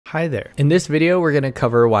Hi there. In this video, we're going to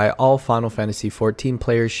cover why all Final Fantasy XIV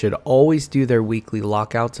players should always do their weekly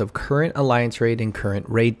lockouts of current alliance raid and current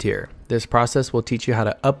raid tier. This process will teach you how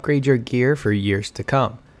to upgrade your gear for years to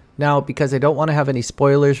come. Now, because I don't want to have any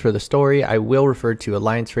spoilers for the story, I will refer to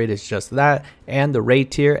alliance raid as just that and the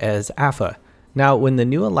raid tier as AFA. Now, when the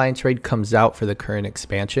new alliance raid comes out for the current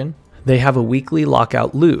expansion, they have a weekly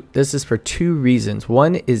lockout loot. This is for two reasons.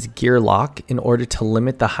 One is gear lock in order to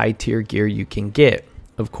limit the high tier gear you can get.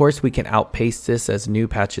 Of course, we can outpace this as new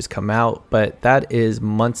patches come out, but that is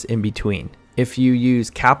months in between. If you use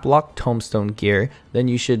cap lock tombstone gear, then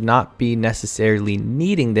you should not be necessarily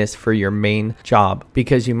needing this for your main job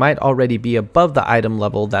because you might already be above the item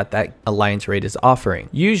level that alliance raid is offering.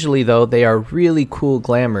 Usually though, they are really cool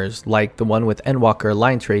glamours, like the one with Endwalker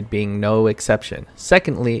alliance raid being no exception.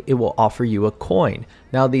 Secondly, it will offer you a coin.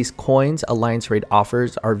 Now these coins alliance raid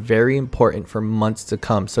offers are very important for months to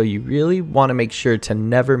come, so you really want to make sure to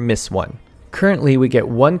never miss one. Currently, we get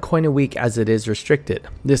 1 coin a week as it is restricted.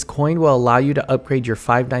 This coin will allow you to upgrade your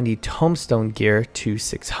 590 tombstone gear to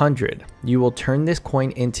 600. You will turn this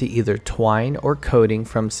coin into either twine or coating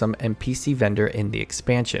from some NPC vendor in the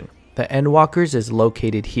expansion. The Endwalkers is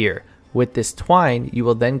located here. With this twine, you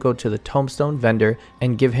will then go to the tombstone vendor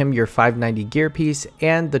and give him your 590 gear piece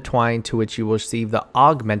and the twine, to which you will receive the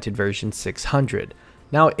augmented version 600.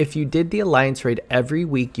 Now, if you did the alliance raid every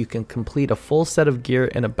week, you can complete a full set of gear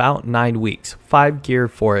in about 9 weeks, 5 gear,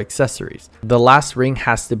 4 accessories. The last ring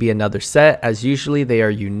has to be another set, as usually they are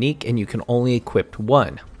unique and you can only equip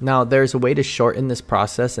 1. Now, there's a way to shorten this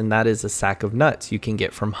process, and that is a sack of nuts you can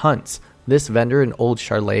get from hunts. This vendor in Old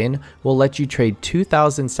Charlene will let you trade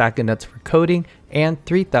 2,000 sack of nuts for coating and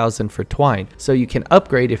 3,000 for twine, so you can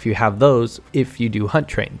upgrade if you have those if you do hunt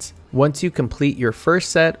trains. Once you complete your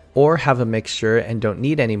first set or have a mixture and don't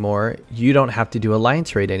need any more, you don't have to do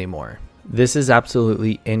alliance raid anymore. This is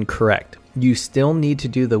absolutely incorrect. You still need to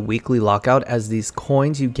do the weekly lockout, as these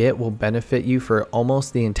coins you get will benefit you for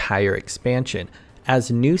almost the entire expansion.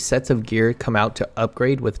 As new sets of gear come out to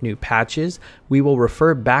upgrade with new patches, we will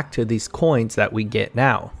refer back to these coins that we get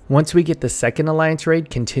now. Once we get the second alliance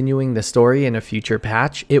raid continuing the story in a future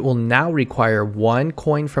patch, it will now require 1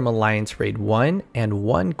 coin from alliance raid 1 and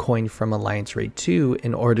 1 coin from alliance raid 2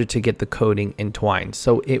 in order to get the coating and twine,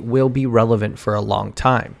 so it will be relevant for a long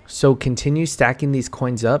time. So continue stacking these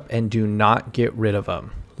coins up and do not get rid of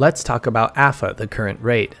them. Let's talk about AFA, the current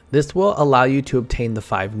raid. This will allow you to obtain the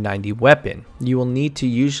 590 weapon. You will need to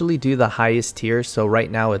usually do the highest tier, so right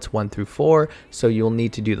now it's 1 through 4, so you'll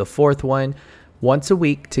need to do the 4th one once a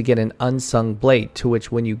week to get an unsung blade, to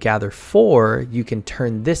which when you gather 4, you can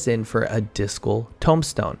turn this in for a discal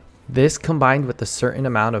tombstone. This, combined with a certain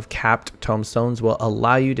amount of capped tombstones, will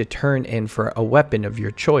allow you to turn in for a weapon of your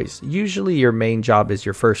choice. Usually your main job is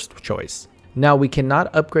your first choice. Now, we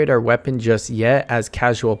cannot upgrade our weapon just yet as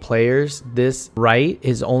casual players. This right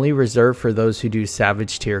is only reserved for those who do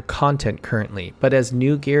Savage tier content currently, but as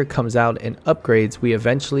new gear comes out and upgrades, we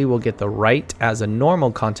eventually will get the right as a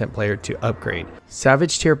normal content player to upgrade.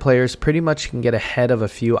 Savage tier players pretty much can get ahead of a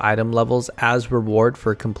few item levels as reward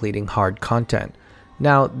for completing hard content.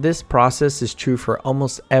 Now, this process is true for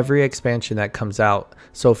almost every expansion that comes out,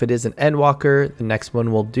 so if it is an Endwalker, the next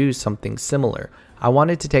one will do something similar. I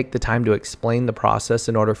wanted to take the time to explain the process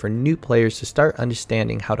in order for new players to start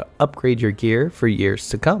understanding how to upgrade your gear for years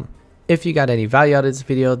to come. If you got any value out of this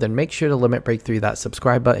video, then make sure to limit break through that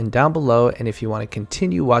subscribe button down below, and if you want to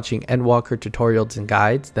continue watching Endwalker tutorials and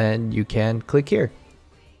guides, then you can click here.